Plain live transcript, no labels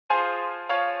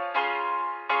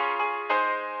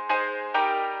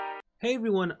Hey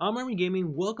everyone, I'm Army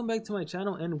Gaming, welcome back to my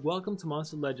channel and welcome to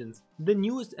Monster Legends. The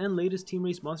newest and latest team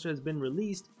race monster has been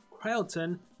released,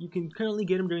 Cryoton. You can currently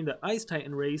get him during the Ice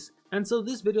Titan race, and so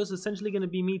this video is essentially going to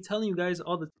be me telling you guys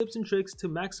all the tips and tricks to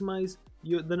maximize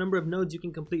the number of nodes you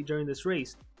can complete during this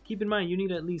race. Keep in mind you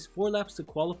need at least 4 laps to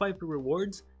qualify for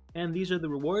rewards, and these are the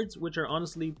rewards, which are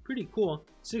honestly pretty cool.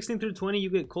 16 through 20 you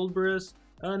get Cold Burst,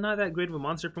 not that great of a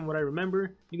monster from what I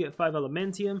remember. You get 5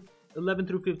 Elementium. 11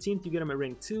 through 15th you get him at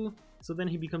rank 2, so then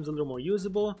he becomes a little more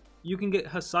usable. You can get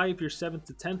Hasai if you're 7th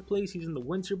to 10th place, he's in the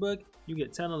Winter Book. You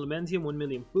get 10 Elementium, 1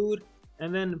 million food.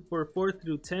 And then for 4th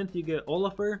through 10th you get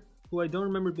Olafur, who I don't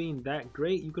remember being that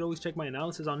great. You could always check my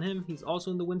analysis on him, he's also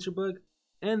in the Winter Book.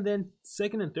 And then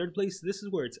 2nd and 3rd place, this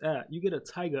is where it's at. You get a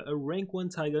Taiga, a rank 1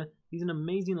 Taiga. He's an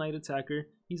amazing light attacker.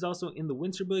 He's also in the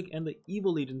Winter Book and the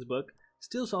Evil Legions book.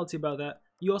 Still salty about that.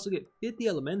 You also get 50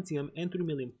 Elementium and 3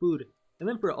 million food. And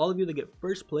then for all of you that get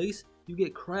 1st place, you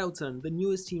get Cryoton, the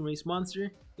newest team race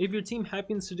monster. If your team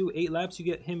happens to do 8 laps, you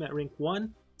get him at rank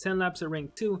 1, 10 laps at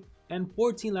rank 2, and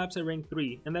 14 laps at rank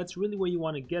 3. And that's really where you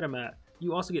want to get him at.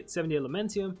 You also get 70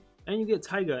 Elementium, and you get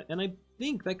Taiga. And I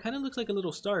think that kind of looks like a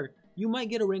little star. You might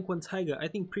get a rank 1 Taiga. I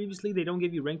think previously they don't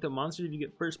give you ranked up monsters if you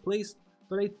get 1st place,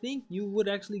 but I think you would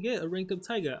actually get a ranked up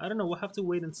Taiga. I don't know, we'll have to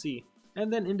wait and see.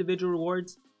 And then individual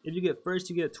rewards. If you get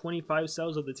 1st, you get 25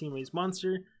 cells of the team race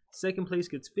monster. 2nd place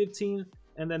gets 15,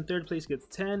 and then 3rd place gets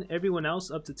 10. Everyone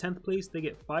else up to 10th place, they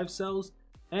get 5 cells.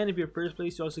 And if you're 1st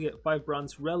place, you also get 5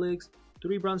 bronze relics,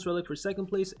 3 bronze relics for 2nd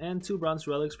place, and 2 bronze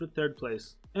relics for 3rd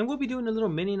place. And we'll be doing a little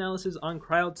mini analysis on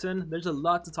Cryoton. There's a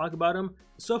lot to talk about him.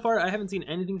 So far, I haven't seen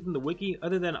anything from the wiki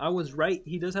other than I was right,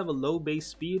 he does have a low base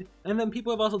speed. And then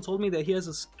people have also told me that he has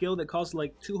a skill that costs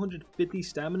like 250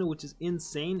 stamina, which is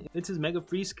insane. It's his mega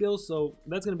free skill, so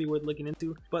that's going to be worth looking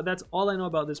into. But that's all I know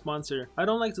about this monster. I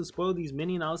don't like to spoil these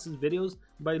mini analysis videos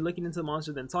by looking into the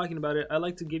monster then talking about it. I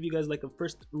like to give you guys like a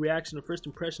first reaction, a first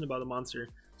impression about the monster.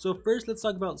 So first, let's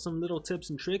talk about some little tips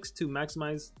and tricks to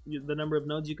maximize the number of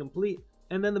nodes you complete,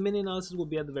 and then the mini analysis will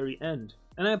be at the very end.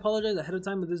 And I apologize ahead of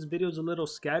time if this video is a little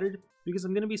scattered, because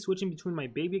I'm going to be switching between my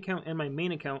baby account and my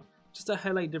main account just to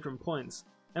highlight different points.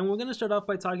 And we're going to start off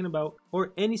by talking about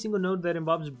any single node that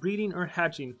involves breeding or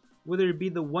hatching, whether it be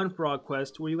the one frog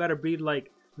quest where you got to breed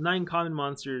like 9 common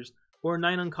monsters or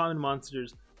 9 uncommon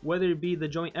monsters, whether it be the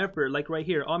joint effort like right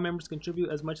here, all members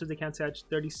contribute as much as they can to hatch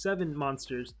 37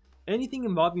 monsters. Anything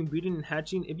involving breeding and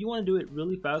hatching, if you want to do it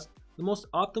really fast, the most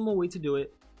optimal way to do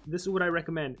it, this is what I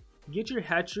recommend. Get your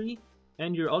hatchery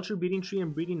and your ultra breeding tree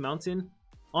and breeding mountain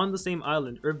on the same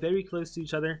island or very close to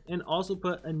each other, and also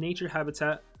put a nature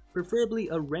habitat, preferably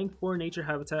a rank 4 nature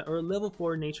habitat or a level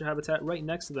 4 nature habitat right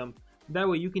next to them. That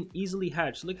way you can easily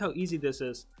hatch. Look how easy this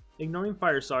is. Ignoring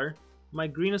Firestar, my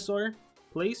Greenasaur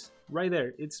place right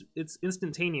there. It's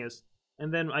instantaneous.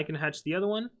 And then I can hatch the other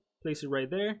one, place it right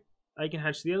there. I can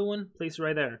hatch the other one, place it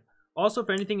right there. Also,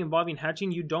 for anything involving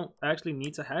hatching, you don't actually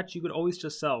need to hatch, you could always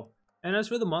just sell. And as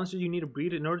for the monsters you need to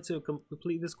breed in order to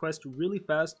complete this quest really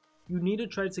fast, you need to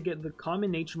try to get the common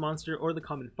nature monster or the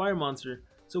common fire monster.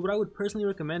 So what I would personally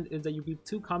recommend is that you breed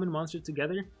 2 common monsters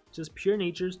together, just pure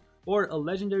natures, or a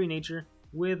legendary nature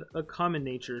with a common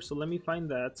nature. So let me find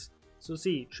that. So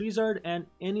see, Treezard and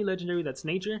any legendary that's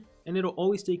nature, and it'll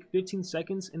always take 15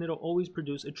 seconds and it'll always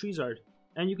produce a Treezard.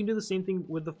 And you can do the same thing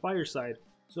with the fire side.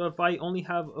 So if I only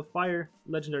have a fire,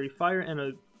 legendary fire, and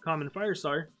a common fire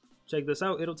star, check this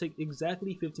out, it'll take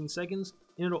exactly 15 seconds,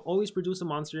 and it'll always produce a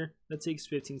monster that takes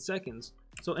 15 seconds.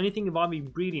 So anything involving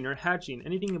breeding or hatching,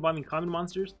 anything involving common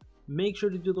monsters, make sure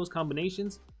to do those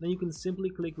combinations, then you can simply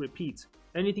click repeat.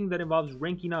 Anything that involves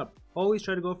ranking up, always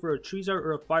try to go for a Treezard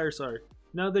or a fire star.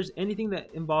 Now if there's anything that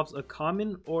involves a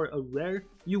common or a rare,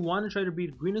 you want to try to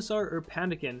breed Greenasaur or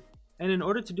Pandakin. And in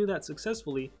order to do that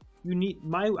successfully,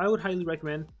 I would highly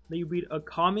recommend that you breed a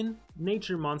common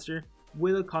nature monster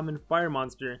with a common fire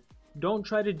monster. Don't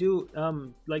try to do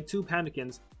like 2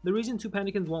 Pandakins. The reason 2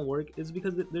 Pandakins won't work is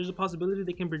because there's a possibility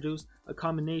they can produce a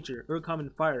common nature or a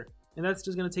common fire, and that's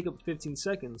just going to take up 15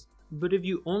 seconds. But if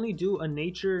you only do a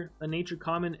nature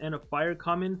common and a fire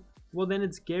common, well then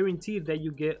it's guaranteed that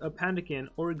you get a Pandakin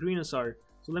or a Greenasaur.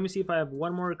 So let me see if I have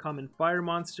one more common fire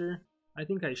monster. I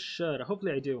think I should.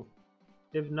 Hopefully I do.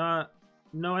 If not,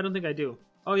 no, I don't think I do.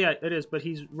 Oh yeah, it is, but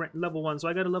he's level 1, so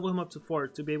I gotta level him up to 4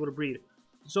 to be able to breed.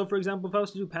 So for example, if I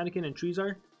was to do Pandakin and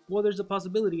Treezard, well there's a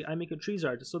possibility I make a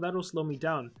Treezard, so that'll slow me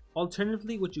down.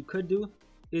 Alternatively, what you could do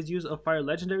is use a fire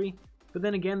legendary, but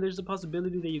then again there's a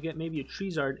possibility that you get maybe a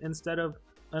Treezard instead of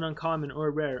an uncommon or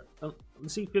a rare.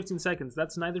 See, 15 seconds,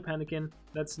 that's neither Pandakin,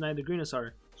 that's neither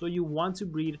Greenasaur. So you want to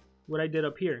breed what I did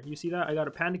up here. You see that? I got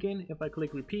a Panicking. If I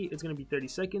click repeat, it's going to be 30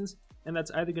 seconds. And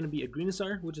that's either going to be a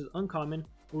Igursus, which is uncommon,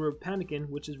 or a Panicking,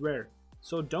 which is rare.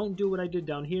 So don't do what I did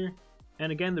down here.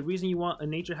 And again, the reason you want a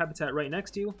nature habitat right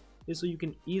next to you is so you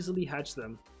can easily hatch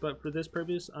them. But for this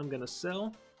purpose, I'm going to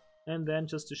sell. And then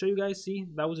just to show you guys, see,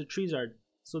 that was a Treezard.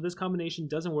 So this combination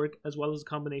doesn't work as well as the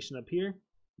combination up here.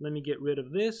 Let me get rid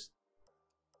of this.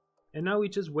 And now we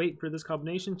just wait for this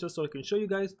combination just so I can show you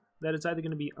guys that it's either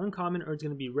going to be uncommon or it's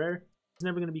going to be rare. It's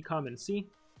never going to be common, see?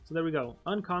 So there we go,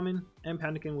 uncommon and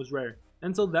Panicking was rare.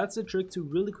 And so that's the trick to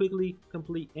really quickly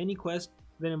complete any quest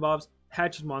that involves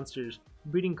hatching monsters,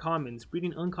 breeding commons,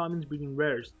 breeding uncommons, breeding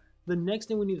rares. The next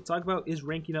thing we need to talk about is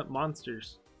ranking up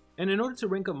monsters. And in order to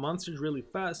rank up monsters really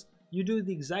fast, you do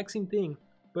the exact same thing,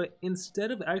 but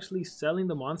instead of actually selling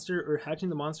the monster or hatching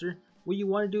the monster, what you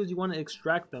want to do is you want to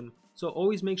extract them. So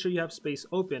always make sure you have space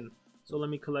open. So let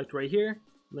me collect right here.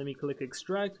 Let me click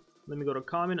extract. Let me go to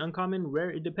common, uncommon,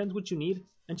 rare. It depends what you need.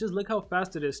 And just look how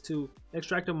fast it is to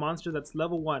extract a monster that's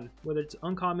level 1, whether it's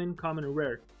uncommon, common, or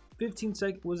rare. 15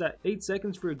 seconds, was that 8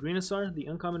 seconds for a Igursus, the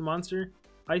uncommon monster?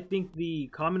 I think the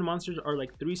common monsters are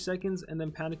like 3 seconds, and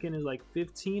then Panicking is like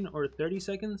 15 or 30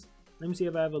 seconds. Let me see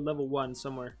if I have a level 1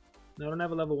 somewhere. No, I don't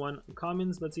have a level 1.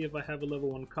 Commons, let's see if I have a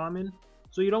level 1 common.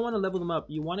 So you don't want to level them up,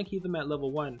 you want to keep them at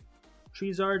level 1.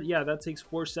 Treezard, yeah, that takes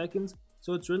 4 seconds,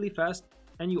 so it's really fast.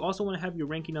 And you also want to have your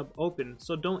ranking up open,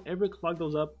 so don't ever clog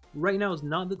those up. Right now is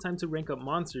not the time to rank up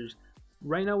monsters.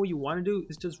 Right now what you want to do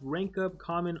is just rank up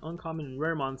common, uncommon, and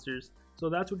rare monsters. So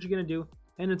that's what you're going to do.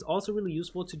 And it's also really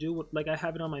useful to do, like I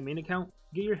have it on my main account,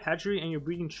 get your hatchery and your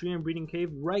breeding tree and breeding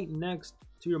cave right next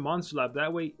to your monster lab.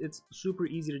 That way it's super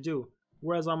easy to do.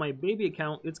 Whereas on my baby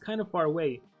account, it's kind of far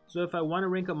away. So if I want to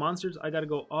rank up monsters, I got to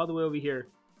go all the way over here.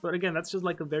 But again, that's just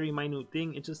like a very minute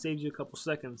thing. It just saves you a couple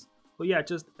seconds. But yeah,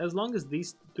 just as long as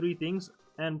these 3 things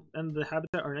and the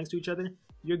habitat are next to each other,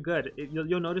 you're good.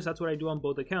 You'll notice that's what I do on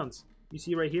both accounts. You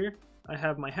see right here, I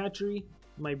have my hatchery,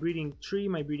 my breeding tree,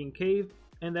 my breeding cave,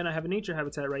 and then I have a nature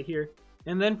habitat right here.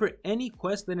 And then for any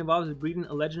quest that involves breeding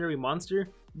a legendary monster,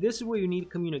 this is where you need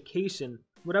communication.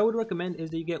 What I would recommend is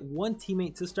that you get one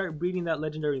teammate to start breeding that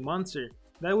legendary monster.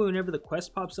 That way whenever the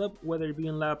quest pops up, whether it be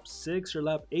in lap 6 or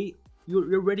lap 8,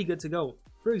 you're already good to go.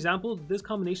 For example, this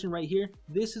combination right here,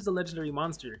 this is a legendary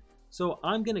monster. So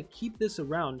I'm going to keep this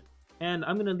around, and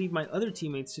I'm going to leave my other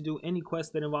teammates to do any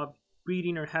quests that involve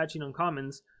breeding or hatching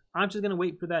uncommons. I'm just going to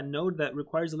wait for that node that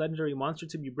requires a legendary monster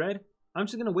to be bred. I'm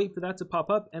just going to wait for that to pop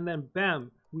up, and then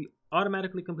bam, we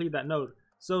automatically complete that node.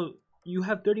 So you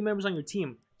have 30 members on your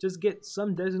team. Just get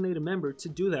some designated member to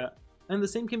do that. And the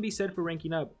same can be said for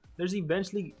ranking up. There's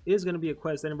eventually is going to be a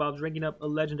quest that involves ranking up a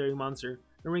legendary monster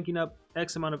and ranking up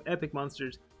X amount of epic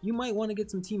monsters. You might want to get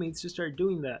some teammates to start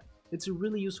doing that. It's a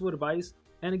really useful advice.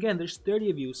 And again, there's 30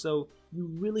 of you, so you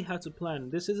really have to plan.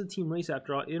 This is a team race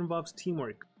after all. It involves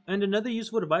teamwork. And another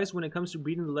useful advice when it comes to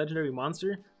breeding the legendary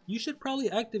monster, you should probably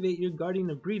activate your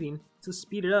Guardian of Breeding to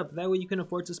speed it up. That way you can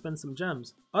afford to spend some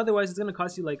gems. Otherwise, it's going to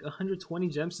cost you like 120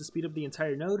 gems to speed up the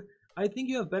entire node. I think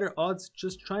you have better odds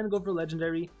just trying to go for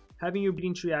legendary, having your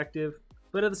breeding tree active,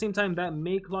 but at the same time that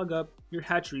may clog up your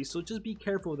hatchery, so just be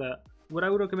careful with that. What I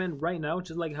would recommend right now,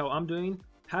 just like how I'm doing,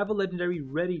 have a legendary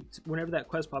ready whenever that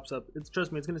quest pops up.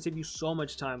 Trust me, it's going to save you so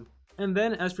much time. And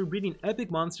then as for breeding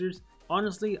epic monsters,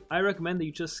 honestly, I recommend that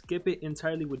you just skip it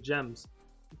entirely with gems.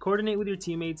 Coordinate with your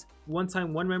teammates. One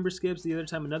time one member skips, the other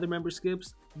time another member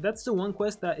skips. That's the one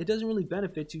quest that it doesn't really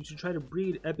benefit you to try to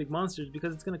breed epic monsters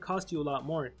because it's going to cost you a lot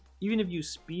more. Even if you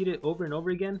speed it over and over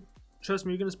again, trust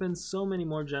me, you're going to spend so many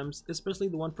more gems, especially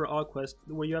the one for all quest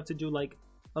where you have to do like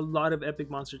a lot of epic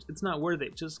monsters. It's not worth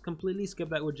it. Just completely skip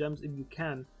that with gems if you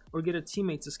can, or get a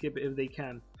teammate to skip it if they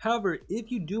can. However,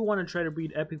 if you do want to try to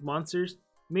breed epic monsters,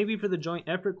 maybe for the joint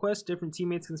effort quest, different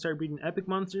teammates can start breeding epic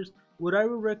monsters. What I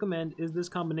would recommend is this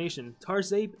combination,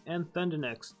 Tarzape and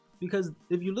Thundernex. Because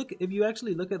if you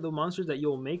actually look at the monsters that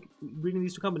you'll make breeding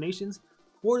these two combinations,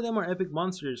 4 of them are epic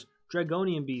monsters: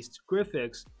 Dragonian Beast,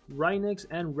 Griffix, Rhynex,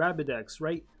 and Rabidex,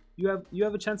 right? You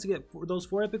have a chance to get those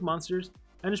 4 epic monsters.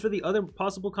 And as for the other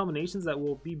possible combinations that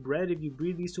will be bred if you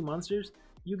breed these 2 monsters,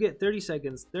 you get 30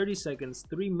 seconds, 30 seconds,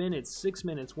 3 minutes, 6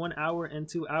 minutes, 1 hour, and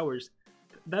 2 hours.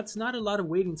 That's not a lot of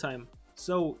waiting time.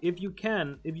 So if you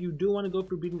do want to go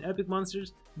for breeding epic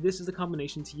monsters, this is the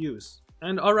combination to use.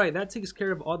 And alright, that takes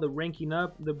care of all the ranking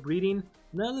up, the breeding.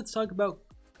 Now let's talk about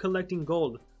collecting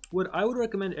gold. What I would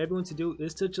recommend everyone to do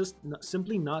is to just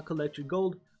simply not collect your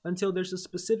gold until there's a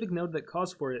specific node that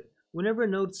calls for it. Whenever a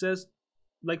node says,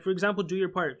 like for example, do your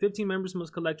part, 15 members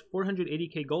must collect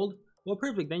 480k gold, well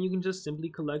perfect, then you can just simply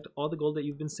collect all the gold that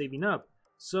you've been saving up.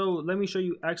 So let me show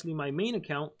you actually my main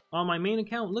account. On my main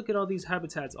account, look at all these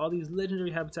habitats, all these legendary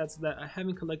habitats that I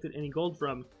haven't collected any gold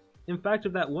from. In fact,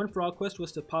 if that one for all quest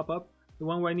was to pop up, the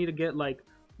one where I need to get like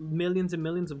millions and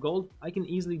millions of gold, I can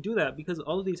easily do that because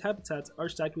all of these habitats are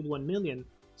stacked with 1 million.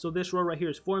 So this row right here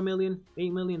is 4 million,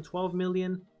 8 million, 12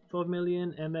 million, 12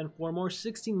 million, and then 4 more,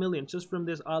 16 million just from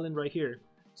this island right here.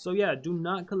 So yeah, do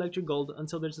not collect your gold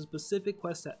until there's a specific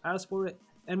quest that asks for it,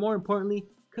 and more importantly,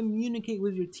 communicate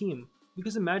with your team.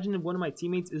 Because imagine if one of my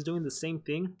teammates is doing the same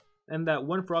thing, and that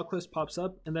one for all quest pops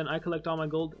up, and then I collect all my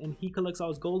gold, and he collects all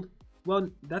his gold. Well,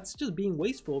 that's just being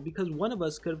wasteful because one of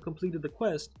us could have completed the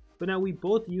quest, but now we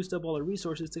both used up all our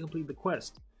resources to complete the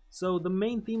quest. So the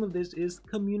main theme of this is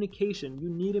communication. You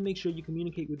need to make sure you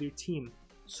communicate with your team.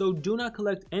 So do not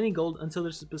collect any gold until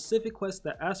there's a specific quest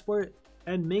that asks for it,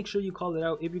 and make sure you call it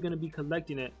out if you're going to be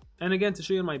collecting it. And again, to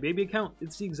show you on my baby account,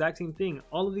 it's the exact same thing.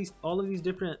 All of these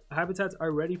different habitats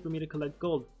are ready for me to collect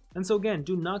gold. And so again,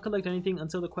 do not collect anything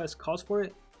until the quest calls for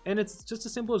it. And it's just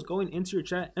as simple as going into your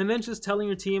chat and then just telling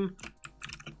your team,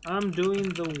 I'm doing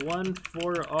the one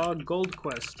for all gold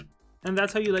quest. And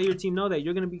that's how you let your team know that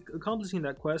you're going to be accomplishing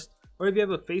that quest. Or if you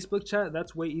have a Facebook chat,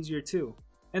 that's way easier too.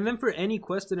 And then for any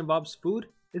quest that involves food,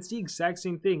 it's the exact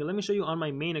same thing. Let me show you on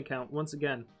my main account once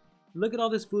again. Look at all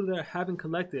this food that I haven't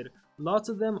collected. Lots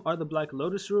of them are the black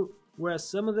lotus root, whereas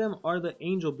some of them are the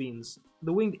angel beans.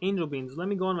 The winged angel beans. Let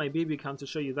me go on my baby account to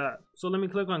show you that. So let me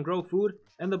click on grow food,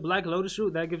 and the black lotus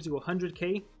root, that gives you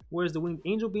 100k, whereas the winged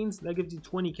angel beans, that gives you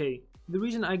 20k. The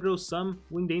reason I grow some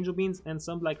winged angel beans and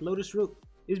some black lotus root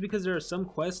is because there are some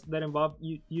quests that involve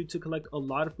you to collect a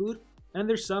lot of food, and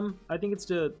there's some, I think it's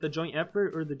the joint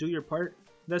effort or the do your part,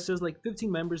 that says like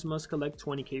 15 members must collect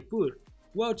 20k food.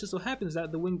 Well, it just so happens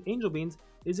that the winged angel beans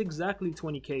is exactly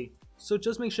 20k, so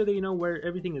just make sure that you know where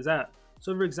everything is at.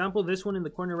 So for example, this one in the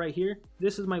corner right here,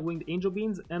 this is my winged angel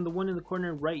beans, and the one in the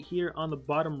corner right here on the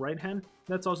bottom right hand,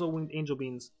 that's also winged angel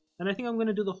beans. And I think I'm going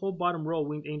to do the whole bottom row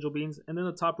winged angel beans, and then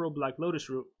the top row black lotus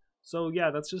root. So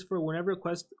yeah, that's just for whenever a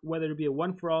quest, whether it be a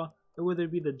one for all, or whether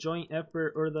it be the joint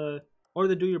effort or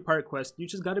the do your part quest, you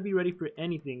just got to be ready for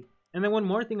anything. And then one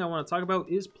more thing I want to talk about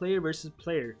is player versus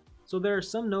player. So there are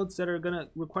some nodes that are going to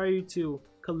require you to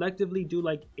collectively do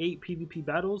like 8 PvP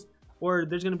battles, or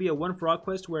there's going to be a one for all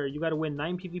quest where you got to win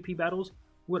 9 PvP battles.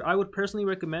 What I would personally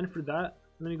recommend for that,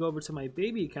 let me go over to my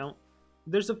baby account,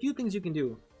 there's a few things you can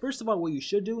do. First of all, what you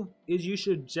should do is you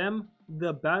should gem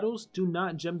the battles, do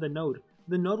not gem the node.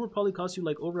 The node will probably cost you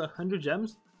like over 100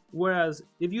 gems, whereas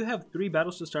if you have 3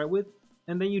 battles to start with,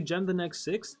 and then you gem the next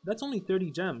 6, that's only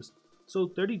 30 gems. So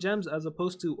 30 gems as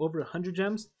opposed to over 100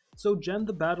 gems. So gem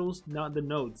the battles, not the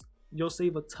nodes. You'll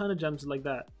save a ton of gems like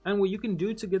that. And what you can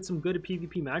do to get some good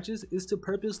PvP matches is to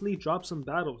purposely drop some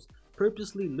battles,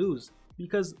 purposely lose.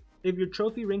 Because if your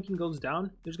trophy ranking goes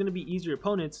down, there's going to be easier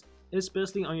opponents,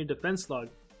 especially on your defense log.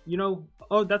 You know,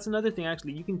 oh, that's another thing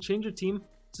actually. You can change your team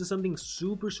to something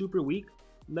super weak.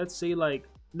 Let's say like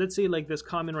this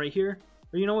common right here.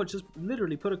 Or you know what, just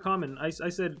literally put a common. I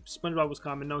said SpongeBob was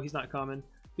common. No, he's not common.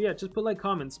 But yeah, just put like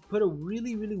commons. Put a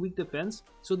really weak defense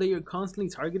so that you're constantly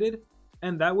targeted.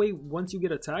 And that way, once you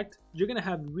get attacked, you're going to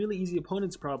have really easy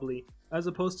opponents probably. As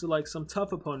opposed to like some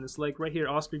tough opponents. Like right here,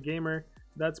 Oscar Gamer.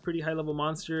 That's pretty high level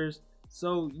monsters.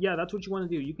 So yeah, that's what you want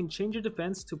to do. You can change your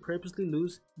defense to purposely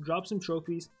lose. Drop some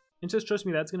trophies. And just trust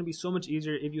me, that's going to be so much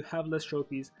easier if you have less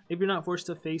trophies. If you're not forced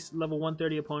to face level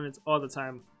 130 opponents all the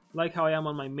time. Like how I am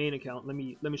on my main account. Let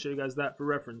me show you guys that for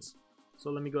reference.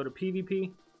 So let me go to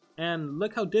PvP. And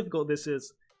look how difficult this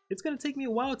is. It's going to take me a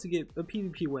while to get a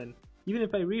PvP win. Even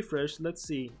if I refresh, let's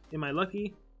see. Am I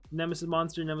lucky? Nemesis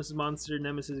monster, Nemesis monster,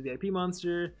 Nemesis VIP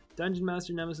monster, Dungeon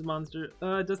master, Nemesis monster.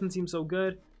 It doesn't seem so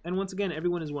good. And once again,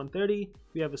 everyone is 130.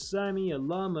 We have a Sami, a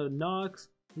Lum, a Nox.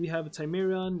 We have a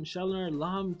Timerion, Shalinar,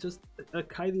 Lam, just a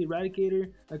Kai the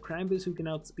Eradicator, a Krampus who can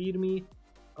outspeed me.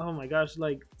 Oh my gosh,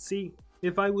 like, see,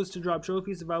 if I was to drop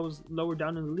trophies, if I was lower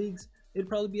down in the leagues, it'd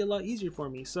probably be a lot easier for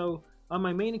me. So on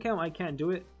my main account, I can't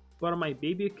do it, but on my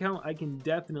baby account, I can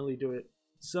definitely do it.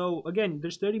 So again,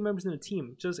 there's 30 members in a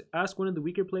team. Just ask one of the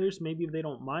weaker players, maybe if they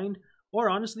don't mind. Or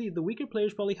honestly, the weaker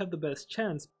players probably have the best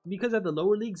chance, because at the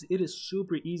lower leagues, it is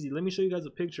super easy. Let me show you guys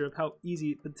a picture of how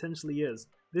easy it potentially is.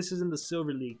 This is in the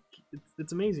silver league.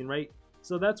 It's amazing, right?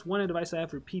 So that's one advice I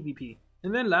have for PvP.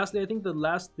 And then lastly, I think the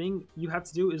last thing you have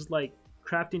to do is like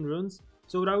crafting runes.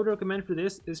 So what I would recommend for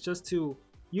this is just to,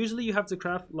 usually you have to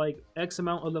craft like X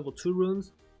amount of level 2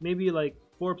 runes. Maybe like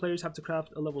 4 players have to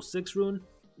craft a level 6 rune.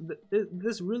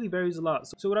 This really varies a lot.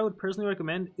 So what I would personally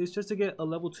recommend is just to get a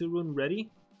level 2 rune ready.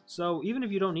 So even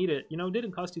if you don't need it, you know, it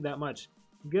didn't cost you that much.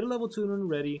 Get a level 2 rune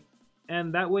ready,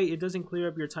 and that way it doesn't clear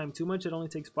up your time too much. It only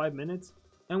takes 5 minutes.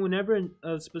 and whenever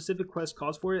a specific quest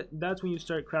calls for it, that's when you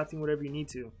start crafting whatever you need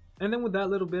to. And then with that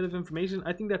little bit of information,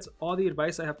 I think that's all the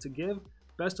advice I have to give.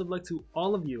 Best of luck to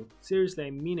all of you. Seriously, I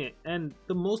mean it. And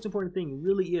the most important thing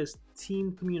really is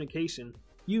team communication.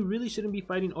 You really shouldn't be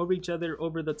fighting over each other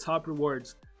over the top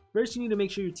rewards. First, you need to make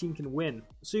sure your team can win.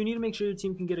 So you need to make sure your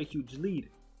team can get a huge lead.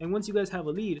 And once you guys have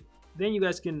a lead, then you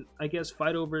guys can, I guess,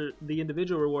 fight over the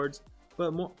individual rewards.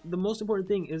 But the most important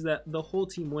thing is that the whole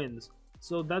team wins.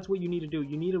 So that's what you need to do.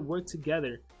 You need to work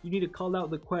together. You need to call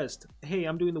out the quest. Hey,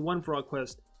 I'm doing the one for all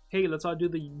quest. Hey, let's all do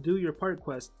the do your part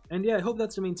quest. And yeah, I hope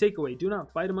that's the main takeaway. Do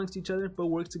not fight amongst each other, but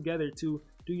work together to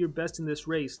do your best in this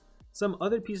race. Some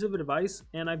other piece of advice,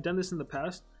 and I've done this in the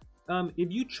past,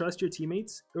 if you trust your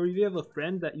teammates, or if you have a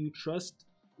friend that you trust,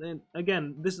 and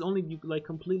again, this is only if you like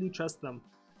completely trust them,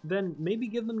 then maybe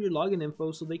give them your login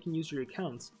info so they can use your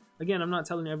accounts. Again, I'm not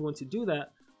telling everyone to do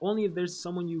that, only if there's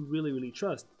someone you really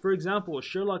trust. For example,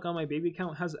 Sherlock on my baby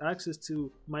account has access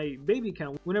to my baby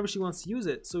account whenever she wants to use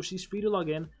it, so she's free to log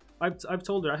in. I've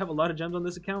told her I have a lot of gems on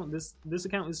this account. This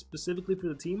account is specifically for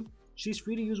the team. She's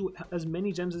free to use as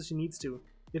many gems as she needs to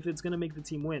if it's going to make the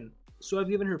team win. So I've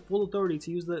given her full authority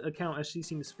to use the account as she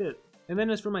seems fit. And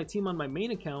then as for my team on my main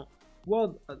account,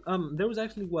 well, there was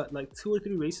actually like 2 or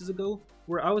 3 races ago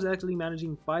where I was actually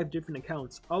managing 5 different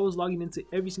accounts. I was logging into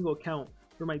every single account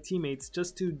for my teammates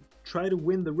just to try to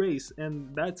win the race,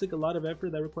 and that took a lot of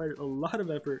effort. That required a lot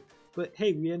of effort, but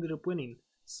hey, we ended up winning.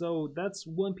 So that's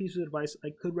one piece of advice I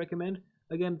could recommend.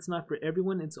 Again, it's not for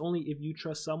everyone. It's only if you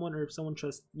trust someone or if someone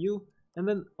trusts you. And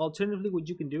then alternatively, what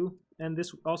you can do, and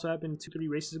this also happened 2-3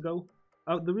 races ago,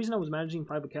 the reason I was managing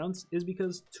 5 accounts is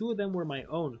because 2 of them were my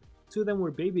own. 2 of them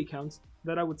were baby accounts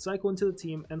that I would cycle into the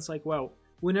team and cycle out.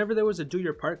 Whenever there was a do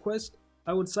your part quest,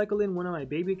 I would cycle in one of my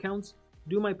baby accounts,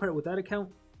 do my part with that account,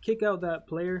 kick out that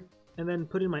player, and then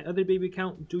put in my other baby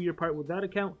account, do your part with that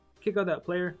account, kick out that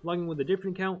player, log in with a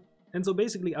different account. And so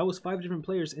basically I was 5 different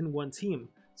players in one team.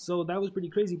 So that was pretty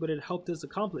crazy, but it helped us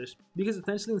accomplish, because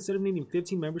essentially instead of needing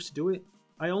 15 members to do it,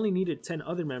 I only needed 10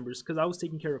 other members because I was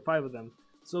taking care of 5 of them.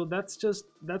 So that's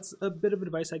a bit of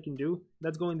advice I can do.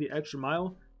 That's going the extra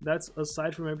mile. That's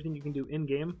aside from everything you can do in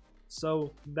game.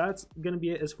 So that's gonna be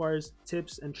it as far as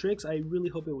tips and tricks. I really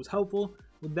hope it was helpful.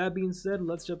 With that being said,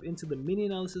 let's jump into the mini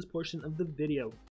analysis portion of the video.